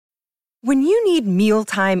When you need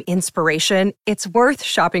mealtime inspiration, it's worth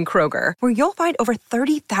shopping Kroger, where you'll find over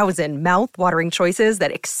 30,000 mouth-watering choices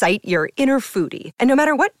that excite your inner foodie. And no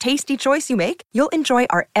matter what tasty choice you make, you'll enjoy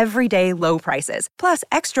our everyday low prices, plus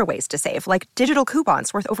extra ways to save, like digital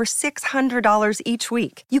coupons worth over $600 each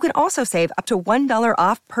week. You can also save up to $1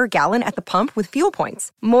 off per gallon at the pump with fuel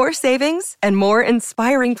points. More savings and more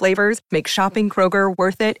inspiring flavors make shopping Kroger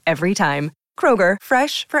worth it every time. Kroger,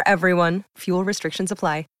 fresh for everyone. Fuel restrictions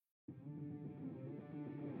apply.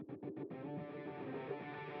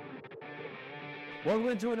 Welcome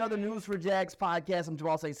into another News for Jags podcast. I'm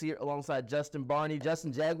Jamal Saints here alongside Justin Barney.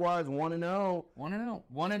 Justin, Jaguars 1-0.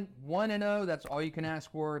 1-0. 1-0. That's all you can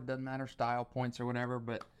ask for. It doesn't matter style, points, or whatever.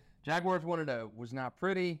 But Jaguars 1-0 was not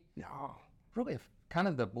pretty. No, really kind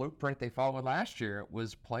of the blueprint they followed last year. It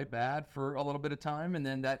was play bad for a little bit of time, and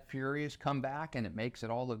then that furious comeback, and it makes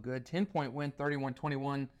it all look good. 10-point win,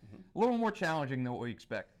 31-21. A little more challenging than what we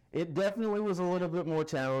expect. It definitely was a little bit more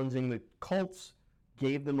challenging. The Colts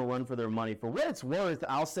gave them a run for their money. For what it's worth,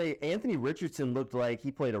 I'll say Anthony Richardson looked like he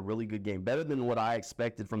played a really good game, better than what I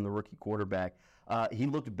expected from the rookie quarterback. He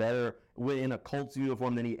looked better in a Colts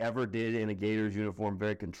uniform than he ever did in a Gators uniform,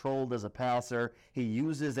 very controlled as a passer. He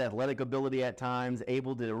uses athletic ability at times,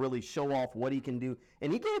 able to really show off what he can do.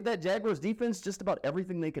 And he gave that Jaguars defense just about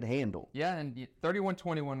everything they could handle. Yeah, and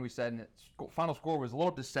 31-21 we said, and the final score was a little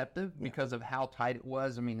deceptive because of how tight it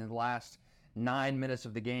was. I mean, in the last 9 minutes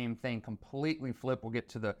of the game, thing completely flipped. We'll get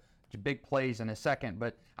to the big plays in a second,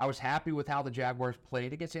 but I was happy with how the Jaguars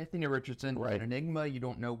played against Anthony Richardson. Right. An enigma. You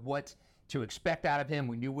don't know what to expect out of him.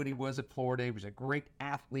 We knew what he was at Florida. He was a great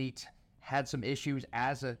athlete, had some issues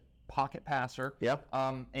as a pocket passer. Yep.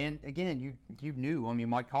 And again, you knew. I mean,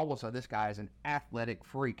 Mike Caldwell said this guy is an athletic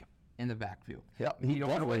freak in the backfield. Yep. You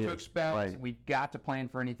don't know what to expect. Right. We got to plan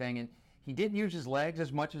for anything, and he didn't use his legs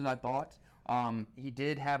as much as I thought. He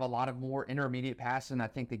did have a lot of more intermediate passes, and I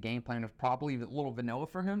think the game plan was probably a little vanilla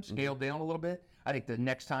for him, scaled down a little bit. I think the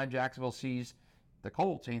next time Jacksonville sees the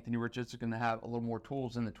Colts, Anthony Richardson is going to have a little more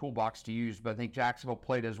tools in the toolbox to use, but I think Jacksonville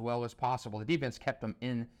played as well as possible. The defense kept them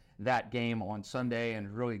in that game on Sunday,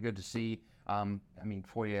 and really good to see. Foye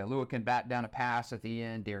Oluokun bat down a pass at the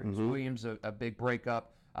end. Darius Williams, a big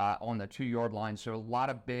breakup on the 2-yard line. So a lot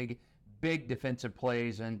of big defensive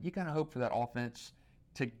plays, and you kind of hope for that offense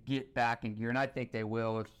to get back in gear, and I think they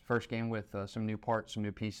will. It's the first game with some new parts, some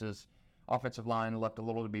new pieces. Offensive line left a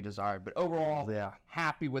little to be desired, but overall,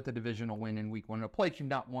 happy with the divisional win in Week 1. A place you've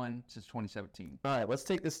not won since 2017. All right, let's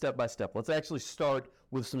take this step by step. Let's actually start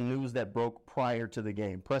with some news that broke prior to the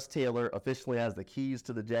game. Press Taylor officially has the keys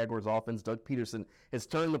to the Jaguars offense. Doug Peterson has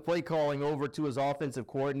turned the play calling over to his offensive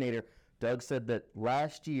coordinator. Doug said that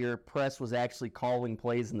last year, Press was actually calling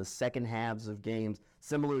plays in the second halves of games,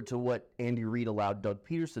 similar to what Andy Reid allowed Doug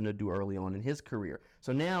Peterson to do early on in his career.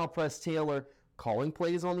 So now Press Taylor calling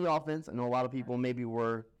plays on the offense. I know a lot of people maybe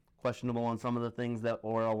were questionable on some of the things that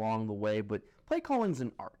were along the way, but play calling's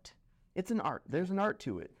an art. It's an art. There's an art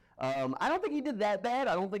to it. I don't think he did that bad.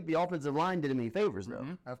 I don't think the offensive line did him any favors, though.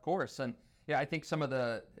 Of course. And, yeah, I think some of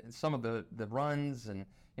the runs and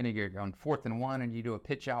you're on 4th and 1 and you do a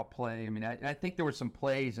pitch-out play. I mean, I think there were some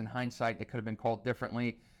plays in hindsight that could have been called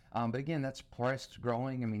differently. But, again, that's Press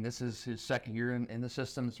growing. I mean, this is his second year in the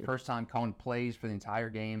system. It's first time calling plays for the entire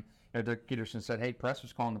game. Doug Peterson said, hey, Press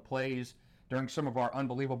was calling the plays during some of our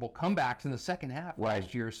unbelievable comebacks in the second half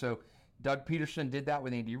last year. So Doug Peterson did that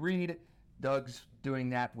with Andy Reid. Doug's doing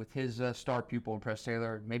that with his star pupil, Press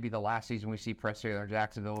Taylor. Maybe the last season we see Press Taylor in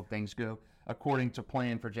Jacksonville if things go according to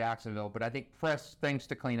plan for Jacksonville. But I think Press, things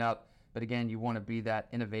to clean up. But, again, you want to be that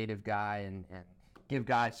innovative guy and give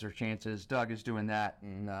guys their chances. Doug is doing that,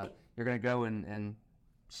 and you're going to go and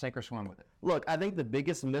sink or swim with it. Look, I think the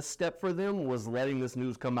biggest misstep for them was letting this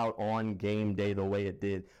news come out on game day the way it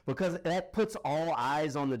did, because that puts all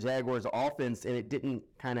eyes on the Jaguars offense, and it didn't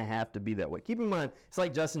kind of have to be that way. Keep in mind, it's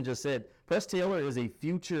like Justin just said, Press Taylor is a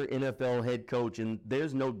future NFL head coach, and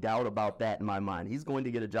there's no doubt about that in my mind. He's going to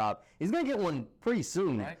get a job. He's going to get one pretty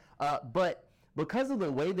soon. Right. But because of the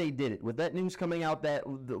way they did it, with that news coming out that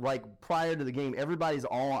like prior to the game, everybody's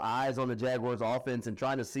all eyes on the Jaguars offense and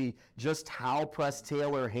trying to see just how Press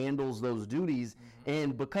Taylor handles those duties.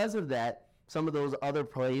 And because of that, some of those other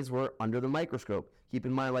plays were under the microscope. Keep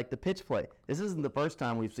in mind, like the pitch play. This isn't the first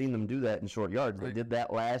time we've seen them do that in short yards. Right. They did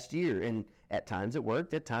that last year, and at times it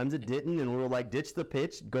worked, at times it didn't, and we were like, ditch the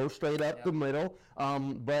pitch, go straight up the middle.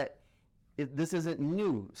 But this isn't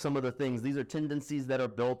new, some of the things. These are tendencies that are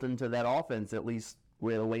built into that offense, at least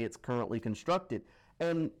the way it's currently constructed.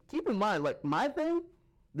 And keep in mind, like my thing,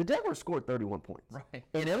 the Jaguars scored 31 points. Right.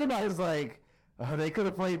 And everybody's like, oh, they could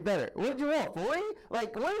have played better. What did you want, 40?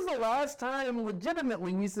 Like, when was the last time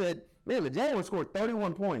legitimately we said man, the Jaguars scored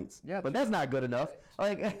 31 points. Yeah, but that's not good enough.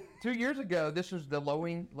 Like 2 years ago, this was the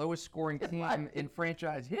lowest scoring team in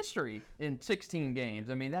franchise history in 16 games.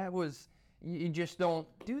 I mean, that was, you just don't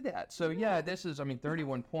do that. So, yeah,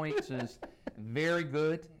 31 points is very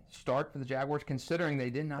good start for the Jaguars, considering they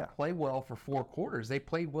did not play well for 4 quarters. They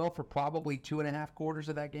played well for probably 2.5 quarters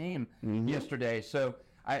of that game yesterday. So,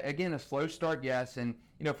 again, a slow start, yes. And,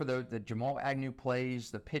 for the Jamal Agnew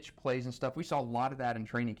plays, the pitch plays and stuff, we saw a lot of that in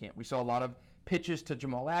training camp. We saw a lot of pitches to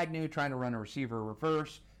Jamal Agnew trying to run a receiver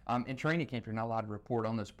reverse. In training camp, you're not allowed to report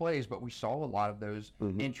on those plays, but we saw a lot of those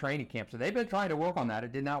in training camp. So they've been trying to work on that.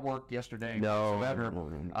 It did not work yesterday whatsoever.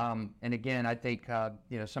 And again, I think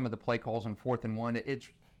some of the play calls on 4th and 1,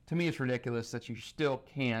 to me, it's ridiculous that you still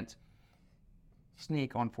can't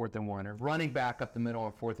sneak on 4th and 1 or running back up the middle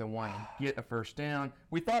on 4th and 1 and get a first down.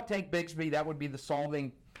 We thought Tank Bigsby, that would be the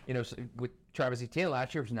solving, with Travis Etienne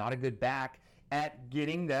last year, was not a good back at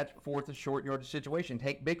getting that 4th and short yardage situation.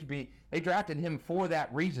 Tank Bigsby, they drafted him for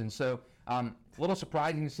that reason. So a little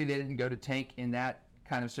surprising to see they didn't go to Tank in that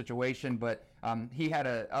kind of situation, but he had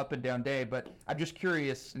an up and down day. But I'm just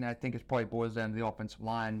curious, and I think it probably boils down to the offensive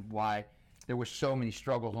line, why there was so many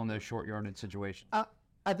struggles on those short yardage situations.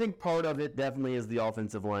 I think part of it definitely is the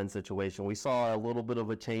offensive line situation. We saw a little bit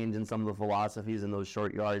of a change in some of the philosophies in those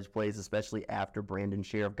short yardage plays, especially after Brandon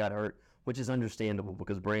Sheriff got hurt, which is understandable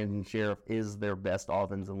because Brandon Sheriff is their best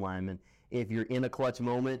offensive lineman. If you're in a clutch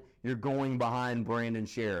moment, you're going behind Brandon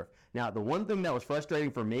Sheriff. Now, the one thing that was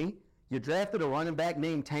frustrating for me, you drafted a running back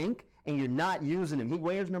named Tank, and you're not using him. He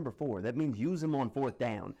wears number 4. That means use him on 4th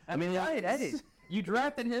down. That is. You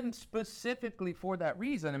drafted him specifically for that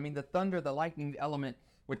reason. I mean, the thunder, the lightning element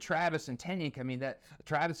with Travis and Tank, that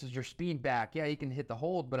Travis is your speed back. Yeah, he can hit the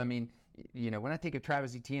hold, but when I think of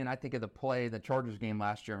Travis Etienne, I think of the Chargers game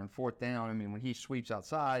last year on 4th down. When he sweeps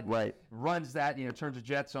outside, runs that, turns the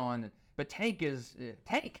jets on. But Tank is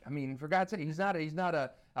Tank. For God's sake, he's not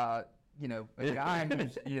a guy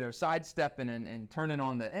who's sidestepping and turning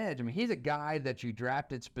on the edge. He's a guy that you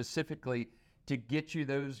drafted specifically to get you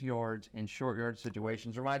those yards in short yard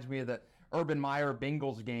situations. Reminds me of the Urban Meyer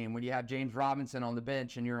Bengals game when you have James Robinson on the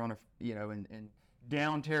bench and you're on in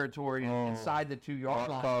down territory inside the 2-yard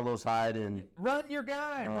line. Carlos Hyde and run your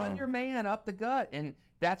guy, run your man up the gut, and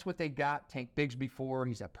that's what they got Tank Bigsby for.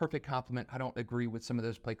 He's a perfect complement. I don't agree with some of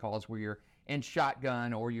those play calls where you're in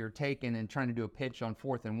shotgun or you're taking and trying to do a pitch on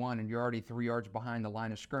 4th and 1 and you're already 3 yards behind the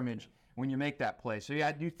line of scrimmage when you make that play. So yeah,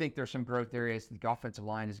 I do think there's some growth areas. The offensive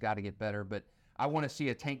line has got to get better, but I want to see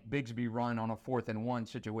a Tank Bigsby run on a 4th and 1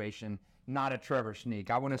 situation, not a Trevor Sneak.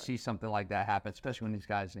 I want to see something like that happen, especially when these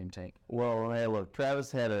guys named Tank. Well, hey, look,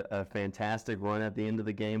 Travis had a fantastic run at the end of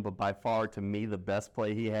the game, but by far, to me, the best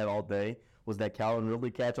play he had all day was that Calvin Ridley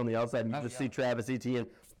catch on the outside. And you just see Travis Etienne,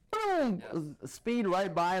 boom, speed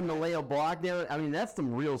right by him to lay a block down. That's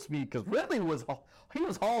some real speed because Ridley was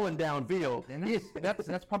hauling downfield. And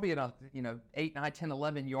that's probably an 8, 9, 10,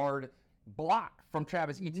 11 yard block from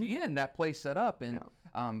Travis Etienne. That play set up, and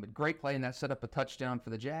great play, and that set up a touchdown for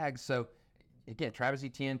the Jags. So again, Travis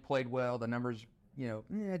Etienne played well. The numbers,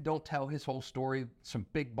 don't tell his whole story. Some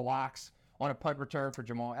big blocks on a punt return for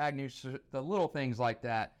Jamal Agnew. So the little things like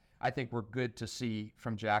that, I think we're good to see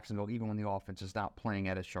from Jacksonville, even when the offense is not playing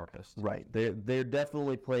at its sharpest. Right. They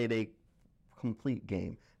definitely played a complete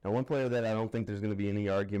game. Now, one player that I don't think there's going to be any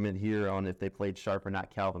argument here on if they played sharp or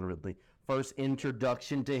not, Calvin Ridley. First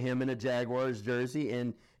introduction to him in a Jaguars jersey,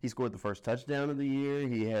 and he scored the first touchdown of the year.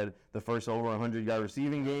 He had the first over 100-yard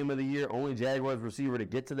receiving game of the year. Only Jaguars receiver to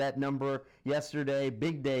get to that number yesterday.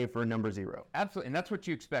 Big day for number 0. Absolutely, and that's what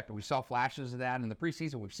you expected. We saw flashes of that in the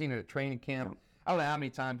preseason. We've seen it at training camp. I don't know how many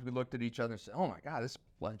times we looked at each other and said, oh, my God, this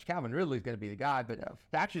Calvin Ridley is going to be the guy. But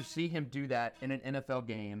to actually see him do that in an NFL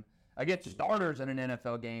game, against starters in an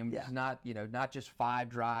NFL game, it's not just 5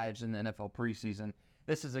 drives in the NFL preseason.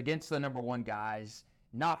 This is against the number 1 guys,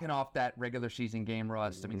 knocking off that regular season game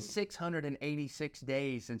rust. 686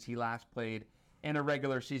 days since he last played in a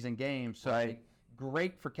regular season game. So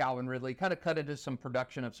great for Calvin Ridley. Kind of cut into some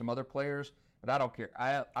production of some other players, but I don't care.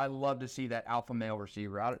 I love to see that alpha male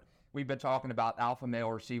receiver. We've been talking about alpha male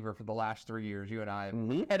receiver for the last 3 years, you and I,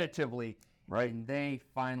 repetitively, and they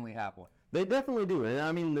finally have one. They definitely do.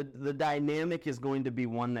 And the dynamic is going to be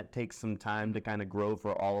one that takes some time to kind of grow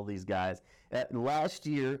for all of these guys. Last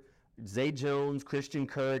year, Zay Jones, Christian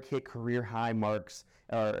Kirk hit career high marks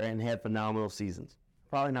and had phenomenal seasons.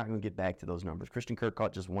 Probably not going to get back to those numbers. Christian Kirk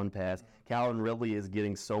caught just 1 pass. Calvin Ridley is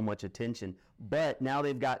getting so much attention. But now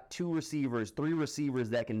they've got 2 receivers, 3 receivers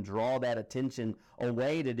that can draw that attention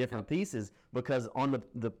away to different pieces, because on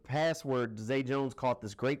the pass where Zay Jones caught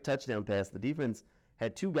this great touchdown pass, the defense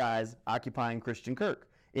had 2 guys occupying Christian Kirk.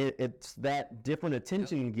 It's that different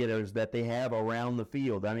attention getters that they have around the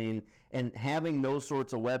field. I mean, and having those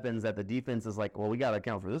sorts of weapons that the defense is like, well, we got to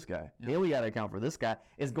account for this guy. Yeah, we got to account for this guy,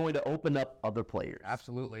 is going to open up other players.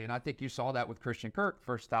 Absolutely. And I think you saw that with Christian Kirk,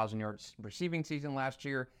 first 1,000-yard receiving season last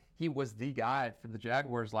year. He was the guy for the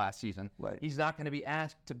Jaguars last season. Right. He's not going to be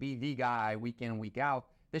asked to be the guy week in, week out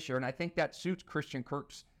this year. And I think that suits Christian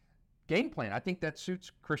Kirk's game plan. I think that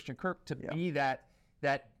suits Christian Kirk to be that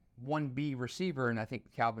 1B receiver. And I think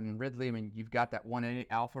Calvin Ridley, I mean, you've got that 1A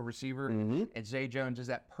alpha receiver. And Zay Jones is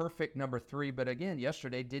that perfect number 3. But again,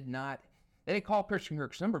 yesterday they didn't call Christian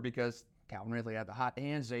Kirk's number because Calvin Ridley had the hot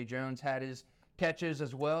hands. Zay Jones had his catches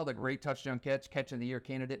as well, the great touchdown catch of the year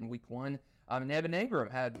candidate in week 1. And Evan Ingram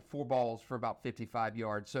had 4 balls for about 55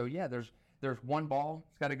 yards. So, yeah, there's one ball.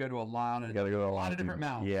 It's got to go to a lot of different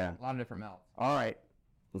mouths. Yeah. A lot of different mouths. All right.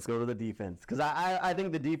 Let's go to the defense. Because I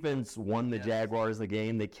think the defense won the Jaguars the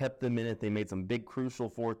game. They kept them in it. They made some big, crucial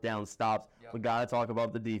fourth down stops. Yep. We got to talk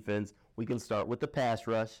about the defense. We can start with the pass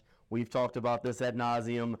rush. We've talked about this ad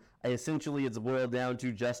nauseum. Essentially, it's boiled down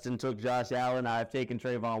to Justin took Josh Allen. I've taken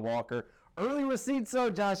Trayvon Walker. Early receipts, so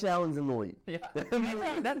Josh Allen's in the lead. Yeah,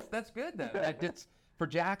 that's good, though. It's, for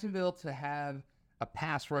Jacksonville to have a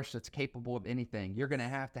pass rush that's capable of anything, you're going to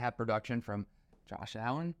have production from Josh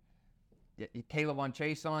Allen, Caleb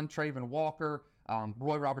Chase, Trayvon Walker,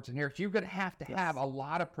 Roy Robertson Harris. You're going to have a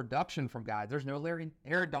lot of production from guys. There's no Larry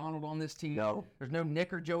Donald on this team. No. There's no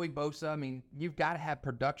Nick or Joey Bosa. I mean, you've got to have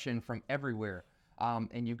production from everywhere,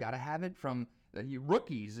 and you've got to have it from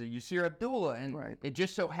rookies, Yasir Abdullah, and it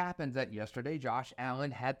just so happens that yesterday Josh Allen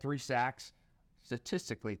had 3 sacks,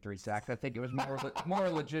 statistically 3 sacks. I think it was more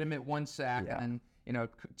legitimate 1 sack and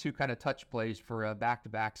 2 kind of touch plays for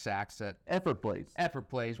back-to-back sacks. That effort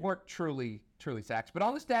plays weren't truly sacks. But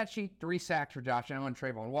on the stat sheet, 3 sacks for Josh Allen.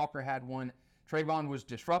 Trayvon Walker had 1. Trayvon was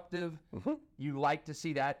disruptive. You like to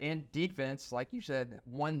see that, and defense, like you said,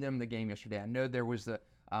 won them the game yesterday. I know there was the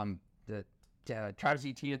Travis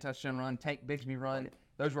Etienne touchdown run, Tank Bigsby run.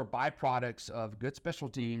 Those were byproducts of good special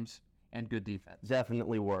teams and good defense.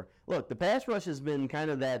 Definitely were. Look, the pass rush has been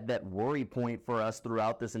kind of that worry point for us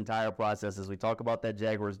throughout this entire process. As we talk about that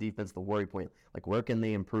Jaguars defense, the worry point. Like, where can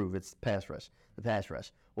they improve? It's the pass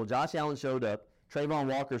rush. Well, Josh Allen showed up.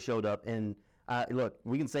 Trayvon Walker showed up. And, look,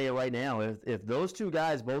 we can say it right now. If those 2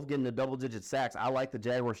 guys both get into double-digit sacks, I like the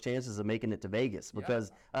Jaguars' chances of making it to Vegas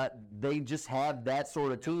because they just have that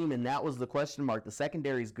sort of team, and that was the question mark. The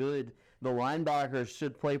secondary's good. The linebackers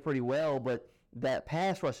should play pretty well, but that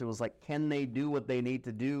pass rush, it was like, can they do what they need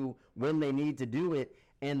to do when they need to do it?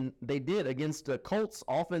 And they did against a Colts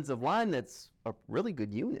offensive line that's a really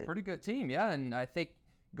good unit. Pretty good team, yeah. And I think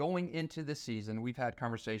going into the season, we've had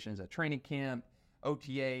conversations at training camp,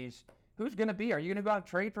 OTAs. Who's going to be? Are you going to go out and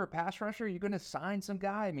trade for a pass rusher? Are you going to sign some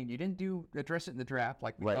guy? I mean, you didn't address it in the draft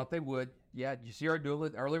like we thought they would. Yeah, Yasir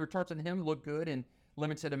Abdullah, early returns on him look good and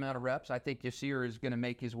limited amount of reps. I think Yasir is going to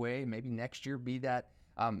make his way, maybe next year be that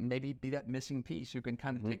missing piece who can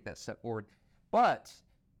kind of take that step forward. But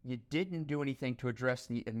you didn't do anything to address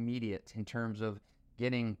the immediate in terms of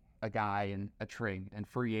getting a guy in a trade and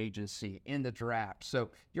free agency in the draft.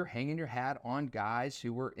 So you're hanging your hat on guys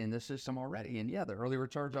who were in the system already. And yeah, the early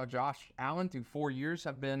returns on Josh Allen through 4 years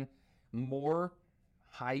have been more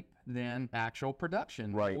hype than actual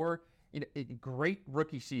production. Right. Or a great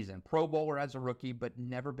rookie season, Pro Bowler as a rookie, but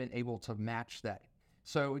never been able to match that.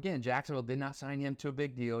 So again, Jacksonville did not sign him to a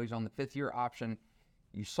big deal. He's on the 5th-year option.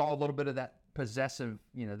 You saw a little bit of that possessive,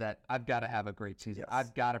 that I've got to have a great season. Yes.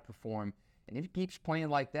 I've got to perform. And if he keeps playing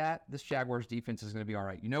like that, this Jaguars defense is going to be all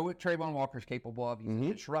right. You know what Trayvon Walker's capable of. He's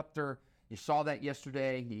a disruptor. You saw that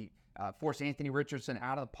yesterday. He forced Anthony Richardson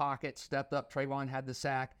out of the pocket, stepped up. Trayvon had the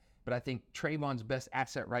sack. But I think Trayvon's best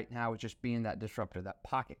asset right now is just being that disruptor, that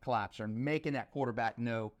pocket collapser, and making that quarterback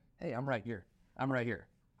know, hey, I'm right here. I'm right here.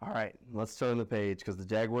 All right, let's turn the page because the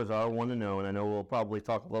Jaguars are 1-0, and I know we'll probably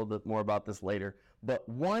talk a little bit more about this later. But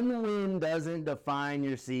 1 win doesn't define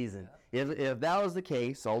your season. If that was the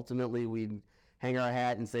case, ultimately we'd hang our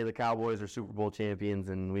hat and say the Cowboys are Super Bowl champions,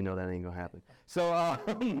 and we know that ain't going to happen. So,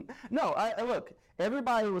 look,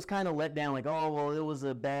 everybody was kind of let down, like, oh, well, it was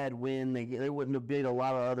a bad win. They wouldn't have beat a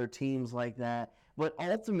lot of other teams like that. But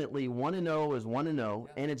ultimately, 1-0 is 1-0,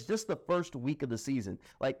 and it's just the first week of the season.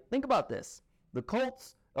 Like, think about this.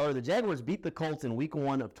 The Jaguars beat the Colts in week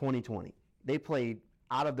 1 of 2020. They played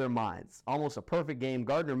out of their minds. Almost a perfect game.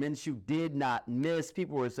 Gardner Minshew did not miss.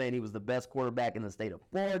 People were saying he was the best quarterback in the state of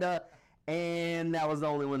Florida, and that was the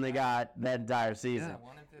only one they got that entire season.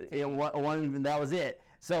 Yeah, 1-15. That was it.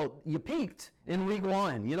 So you peaked in week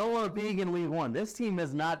 1. You don't want to peak in week 1. This team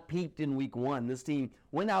has not peaked in week 1. This team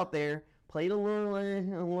went out there, played a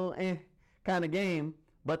little kind of game,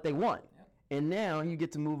 but they won. And now you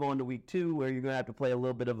get to move on to week 2 where you're going to have to play a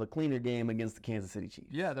little bit of a cleaner game against the Kansas City Chiefs.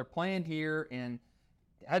 Yeah, they're playing here, and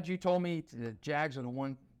had you told me the Jags are the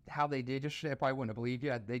one how they did yesterday, I probably wouldn't have believed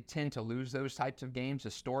you. They tend to lose those types of games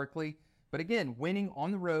historically. But again, winning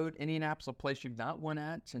on the road, Indianapolis, a place you've not won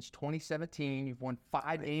at since 2017. You've won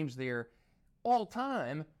 5 games there all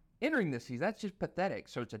time entering this season. That's just pathetic.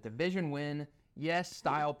 So it's a division win. Yes,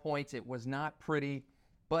 style points. It was not pretty,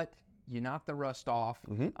 but you knocked the rust off.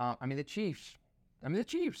 The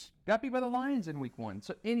Chiefs got beat by the Lions in week 1.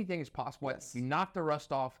 So anything is possible. Yes. You knocked the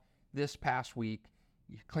rust off this past week.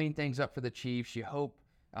 You clean things up for the Chiefs. You hope,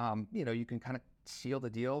 you can kind of seal the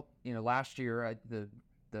deal. Last year,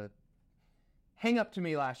 the hang up to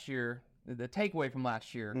me last year, the takeaway from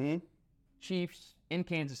last year, Chiefs in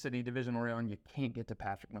Kansas City, divisional round, you can't get to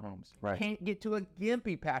Patrick Mahomes. Right. Can't get to a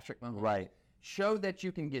gimpy Patrick Mahomes. Right. Show that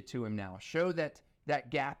you can get to him now. Show that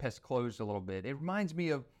gap has closed a little bit. It reminds me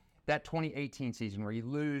of that 2018 season where you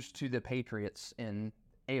lose to the Patriots in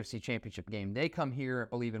AFC Championship game. They come here, I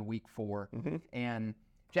believe, in week 4, and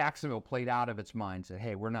Jacksonville played out of its mind, said,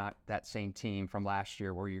 hey, we're not that same team from last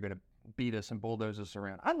year where you're going to beat us and bulldoze us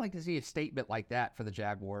around. I'd like to see a statement like that for the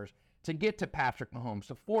Jaguars to get to Patrick Mahomes,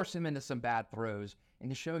 to force him into some bad throws, and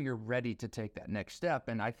to show you're ready to take that next step.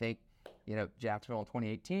 And I think, Jacksonville in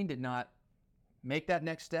 2018 did not make that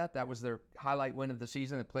next step. That was their highlight win of the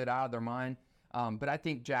season. It played out of their mind. But I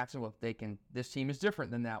think Jacksonville, this team is different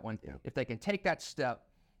than that one. Yeah. If they can take that step,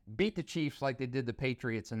 beat the Chiefs like they did the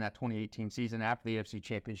Patriots in that 2018 season after the AFC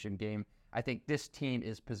Championship game, I think this team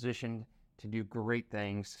is positioned to do great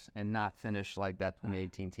things and not finish like that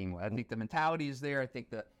 2018 team. I think the mentality is there. I think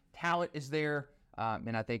the talent is there.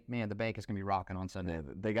 And I think, the bank is going to be rocking on Sunday.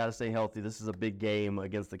 Yeah, they got to stay healthy. This is a big game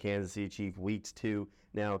against the Kansas City Chiefs, weeks 2.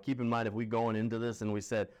 Now, keep in mind, if we going into this and we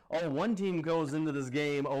said, one team goes into this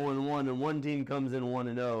game 0-1 and one team comes in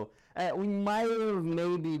 1-0, we might have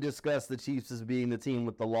maybe discussed the Chiefs as being the team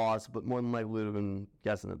with the loss, but more than likely we would have been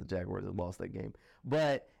guessing that the Jaguars had lost that game.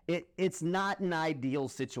 But it's not an ideal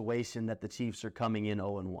situation that the Chiefs are coming in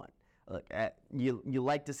 0-1. Look, you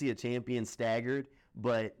like to see a champion staggered,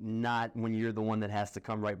 but not when you're the one that has to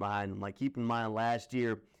come right behind them. Like, keep in mind, last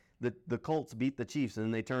year, the Colts beat the Chiefs,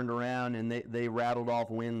 and they turned around and they rattled off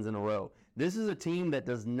wins in a row. This is a team that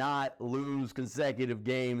does not lose consecutive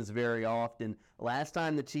games very often. Last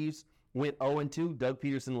time the Chiefs went 0-2, Doug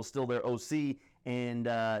Peterson was still their OC, and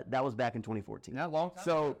that was back in 2014. That long time.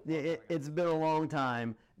 So it's been a long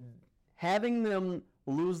time. Having them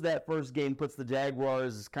lose that first game puts the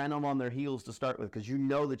Jaguars kind of on their heels to start with, because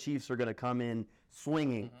the Chiefs are going to come in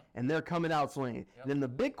swinging, and they're coming out swinging. Yep. Then the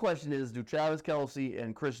big question is, do Travis Kelce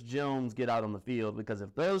and Chris Jones get out on the field? Because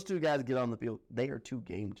if those two guys get on the field, they are 2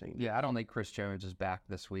 game changers. Yeah, I don't think Chris Jones is back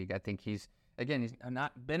this week. I think he's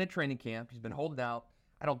not been at training camp. He's been holding out.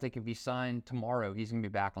 I don't think if he signed tomorrow, he's going to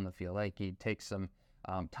be back on the field. I think he'd take some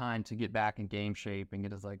time to get back in game shape and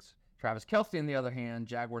get his legs. Travis Kelce, on the other hand,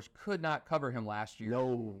 Jaguars could not cover him last year.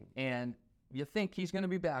 No. And you think he's going to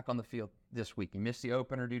be back on the field this week. He missed the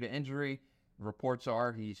opener due to injury. Reports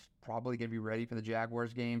are he's probably going to be ready for the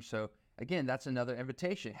Jaguars game. So, again, that's another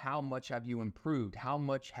invitation. How much have you improved? How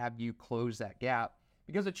much have you closed that gap?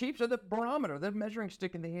 Because the Chiefs are the barometer, the measuring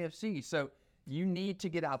stick in the AFC. So you need to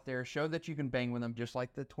get out there, show that you can bang with them, just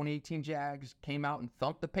like the 2018 Jags came out and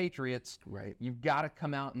thumped the Patriots. Right. You've got to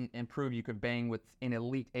come out and prove you can bang with an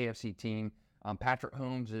elite AFC team. Patrick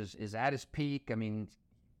Mahomes is at his peak.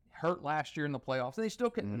 Hurt last year in the playoffs. They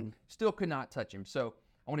still could not touch him. So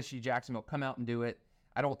I want to see Jacksonville come out and do it.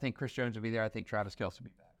 I don't think Chris Jones will be there. I think Travis Kelce will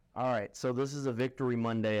be back. All right, so this is a Victory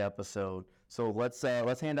Monday episode. So let's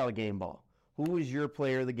hand out a game ball. Who is your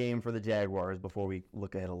player of the game for the Jaguars before we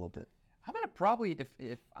look ahead a little bit? I'm going to probably,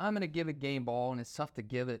 if I'm going to give a game ball, and it's tough to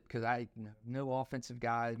give it because I no offensive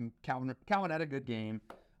guy. Calvin had a good game.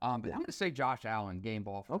 But I'm going to say Josh Allen, game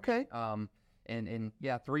ball. Okay. And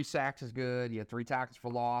 3 sacks is good. You had 3 tackles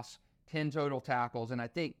for loss, 10 total tackles. And I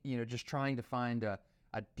think, just trying to find a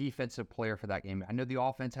defensive player for that game. I know the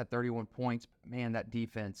offense had 31 points, but man, that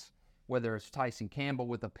defense, whether it's Tyson Campbell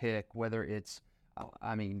with a pick, whether it's,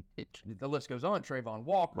 the list goes on, Trayvon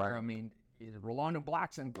Walker, right. Rolando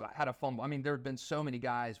Blackson had a fumble. There have been so many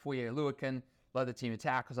guys. Foye Oluokun led the team in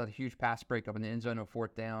tackles, had a huge pass breakup in the end zone on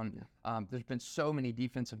 4th down. Yeah. There's been so many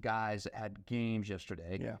defensive guys that had games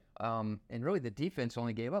yesterday. Yeah. And really the defense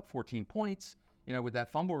only gave up 14 points, with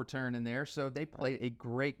that fumble return in there. So they played a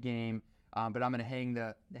great game. But I'm going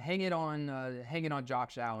to hang it on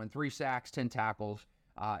Josh Allen. 3 sacks, 10 tackles,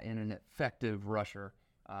 and an effective rusher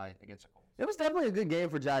against the Colts. It was definitely a good game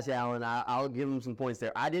for Josh Allen. I'll give him some points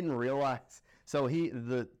there. I didn't realize So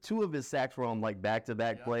the two of his sacks were on like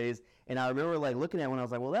back-to-back plays, and I remember like looking at one, I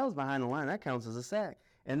was like, well, that was behind the line. That counts as a sack.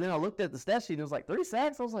 And then I looked at the stat sheet, and it was like 3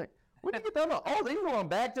 sacks. I was like, where did you get that? Oh, they were on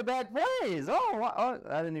back-to-back plays. Oh,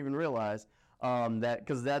 I didn't even realize that,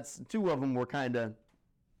 because that's 2 of them were kind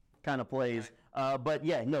of plays. But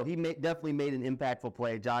yeah, no, he definitely made an impactful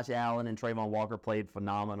play. Josh Allen and Trayvon Walker played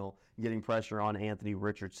phenomenal, getting pressure on Anthony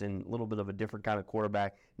Richardson, a little bit of a different kind of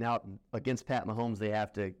quarterback. Now, against Pat Mahomes, they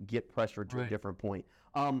have to get pressure to a different point.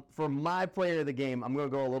 For my player of the game, I'm going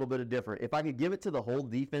to go a little bit of different. If I could give it to the whole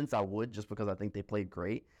defense, I would, just because I think they played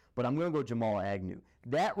great. But I'm going to go Jamal Agnew.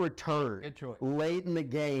 That return late in the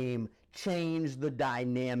game changed the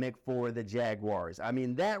dynamic for the Jaguars. I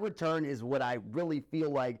mean, that return is what I really feel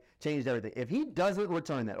like changed everything. If he doesn't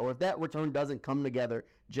return that, or if that return doesn't come together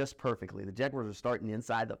just perfectly, the Jaguars are starting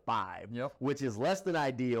inside the 5, which is less than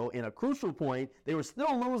ideal. In a crucial point, they were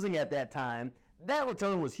still losing at that time. That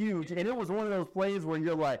return was huge, and it was one of those plays where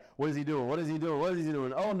you're like, what is he doing? What is he doing? What is he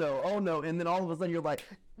doing? Oh, no. And then all of a sudden you're like,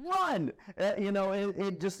 run!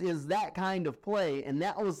 It just is that kind of play. And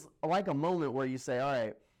that was like a moment where you say, all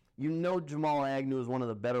right, Jamal Agnew is one of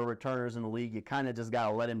the better returners in the league. You kind of just got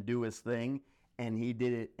to let him do his thing. And he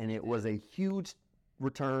did it, and it was a huge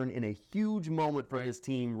return in a huge moment for his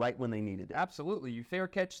team right when they needed it. Absolutely. You fair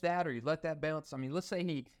catch that, or you let that bounce. I mean, let's say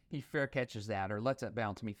he fair catches that or lets that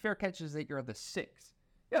bounce. I mean, fair catches that you're at the 6.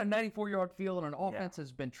 You got a 94-yard field, and an offense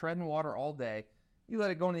has been treading water all day. You let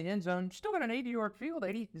it go in the end zone, still got an 80-yard field,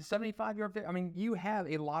 75-yard field. I mean, you have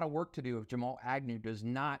a lot of work to do if Jamal Agnew does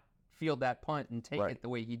not field that punt and take it the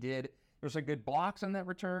way he did. There's some good blocks on that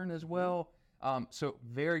return as well. So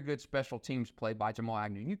very good special teams play by Jamal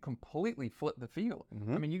Agnew. You completely flip the field.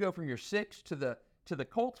 I mean, you go from your 6 to the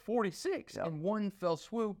Colts 46 in one fell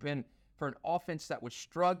swoop, and for an offense that was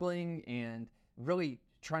struggling and really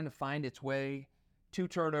trying to find its way, 2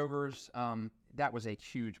 turnovers, that was a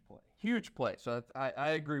huge play. Huge play. So I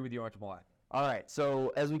agree with you on Jamal Agnew. All right,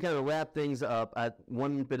 so as we kind of wrap things up,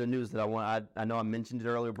 one bit of news that I know I mentioned it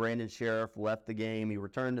earlier. Brandon Sheriff left the game. He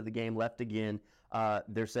returned to the game, left again.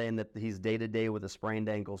 They're saying that he's day-to-day with a sprained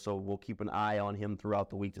ankle, so we'll keep an eye on him throughout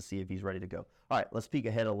the week to see if he's ready to go. All right, let's peek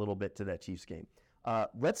ahead a little bit to that Chiefs game.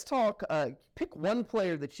 Let's talk, pick one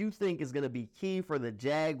player that you think is going to be key for the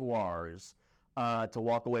Jaguars to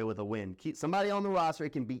walk away with a win. Somebody on the roster. It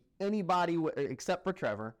can be anybody except for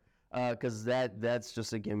Trevor. Because that's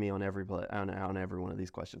just a gimme on every play, on every one of these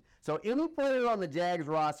questions. So any player on the Jags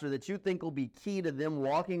roster that you think will be key to them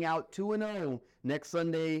walking out 2-0 next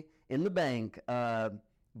Sunday in the bank,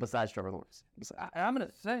 besides Trevor Lawrence? I'm going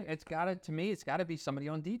to say it's got to be somebody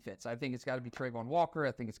on defense. I think it's got to be Trayvon Walker.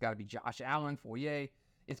 I think it's got to be Josh Allen, Foye.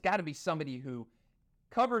 It's got to be somebody who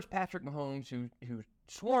covers Patrick Mahomes, who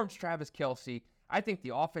swarms Travis Kelce. I think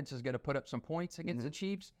the offense is going to put up some points against the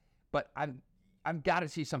Chiefs, but I've got to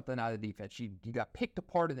see something out of the defense. You got picked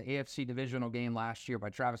apart in the AFC divisional game last year by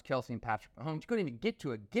Travis Kelce and Patrick Mahomes. You couldn't even get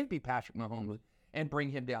to it. Give me Patrick Mahomes and bring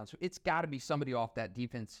him down. So it's got to be somebody off that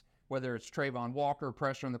defense, whether it's Trayvon Walker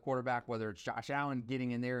pressuring the quarterback, whether it's Josh Allen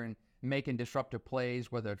getting in there and making disruptive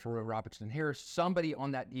plays, whether it's Roy Robertson-Harris. Somebody on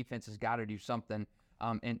that defense has got to do something,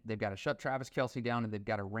 and they've got to shut Travis Kelce down, and they've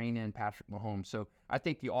got to rein in Patrick Mahomes. So I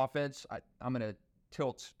think the offense, I'm going to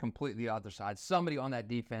tilt completely the other side. Somebody on that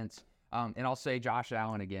defense. And I'll say Josh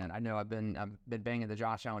Allen again. I know I've been banging the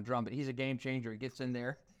Josh Allen drum, but he's a game changer. He gets in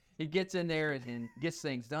there and gets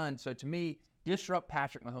things done. So to me, disrupt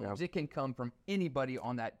Patrick Mahomes. Yep. It can come from anybody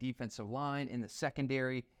on that defensive line in the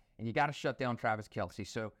secondary, and you got to shut down Travis Kelce.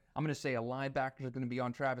 So I'm going to say a linebacker is going to be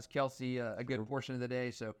on Travis Kelce a good portion of the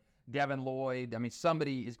day. So Devin Lloyd. I mean,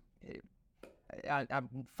 somebody is. I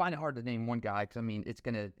find it hard to name one guy because it's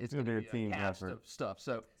going to be a team cast of stuff.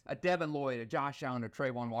 So a Devin Lloyd, a Josh Allen, a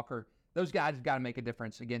Trayvon Walker. Those guys have got to make a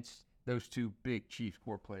difference against those 2 big Chiefs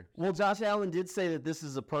core players. Well, Josh Allen did say that this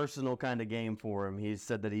is a personal kind of game for him. He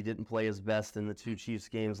said that he didn't play his best in the 2 Chiefs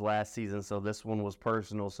games last season, so this one was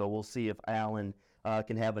personal. So we'll see if Allen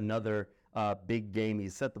can have another big game.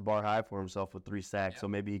 He's set the bar high for himself with 3 sacks, so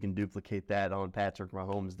maybe he can duplicate that on Patrick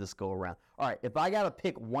Mahomes this go around. All right, if I got to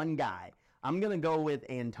pick one guy, I'm going to go with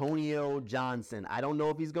Antonio Johnson. I don't know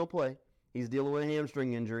if he's going to play. He's dealing with a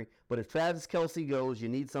hamstring injury. But if Travis Kelce goes, you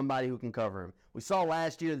need somebody who can cover him. We saw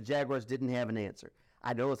last year the Jaguars didn't have an answer.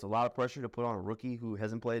 I know it's a lot of pressure to put on a rookie who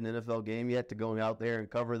hasn't played an NFL game yet to go out there and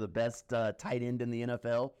cover the best tight end in the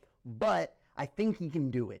NFL. But I think he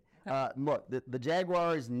can do it. Look, the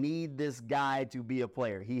Jaguars need this guy to be a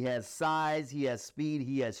player. He has size, he has speed,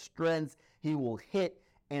 he has strength, he will hit.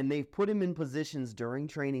 And they've put him in positions during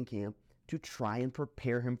training camp to try and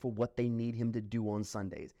prepare him for what they need him to do on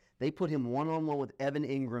Sundays. They put him one-on-one with Evan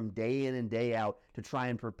Ingram day in and day out to try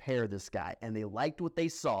and prepare this guy, and they liked what they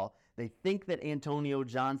saw. They think that Antonio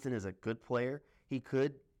Johnson is a good player. He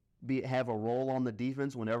could have a role on the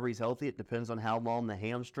defense whenever he's healthy. It depends on how long the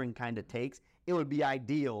hamstring kind of takes. It would be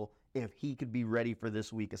ideal if he could be ready for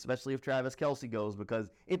this week, especially if Travis Kelce goes,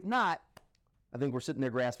 because if not, I think we're sitting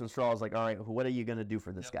there grasping straws like, all right, what are you going to do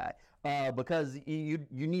for this guy? Because you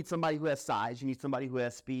need somebody who has size, you need somebody who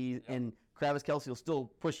has speed, and Travis Kelce will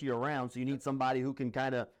still push you around, so you need somebody who can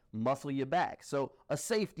kind of muscle you back. So a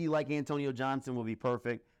safety like Antonio Johnson will be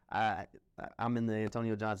perfect. I'm in the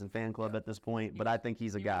Antonio Johnson fan club at this point, but I think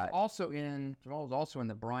he's a guy. Jamal was also in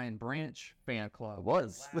the Brian Branch fan club. It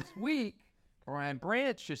was. Last week, Brian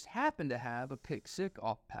Branch just happened to have a pick six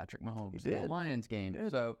off Patrick Mahomes in the Lions game.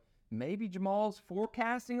 So maybe Jamal's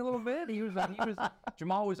forecasting a little bit.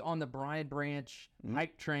 Jamal was on the Brian Branch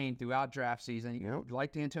hype train throughout draft season. He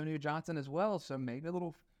liked Antonio Johnson as well, so maybe a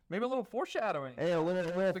little foreshadowing. Hey, a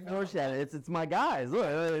little foreshadowing. It's my guys.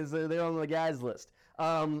 Look, they're on the guys list.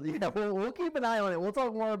 We'll keep an eye on it. We'll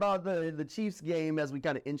talk more about the Chiefs game as we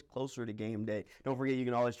kind of inch closer to game day. Don't forget, you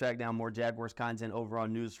can always track down more Jaguars content over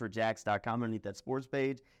on newsforjax.com underneath that sports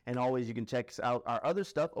page. And always, you can check out our other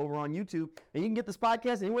stuff over on YouTube. And you can get this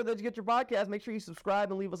podcast anywhere that you get your podcast. Make sure you subscribe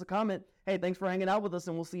and leave us a comment. Hey, thanks for hanging out with us,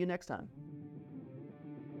 and we'll see you next time.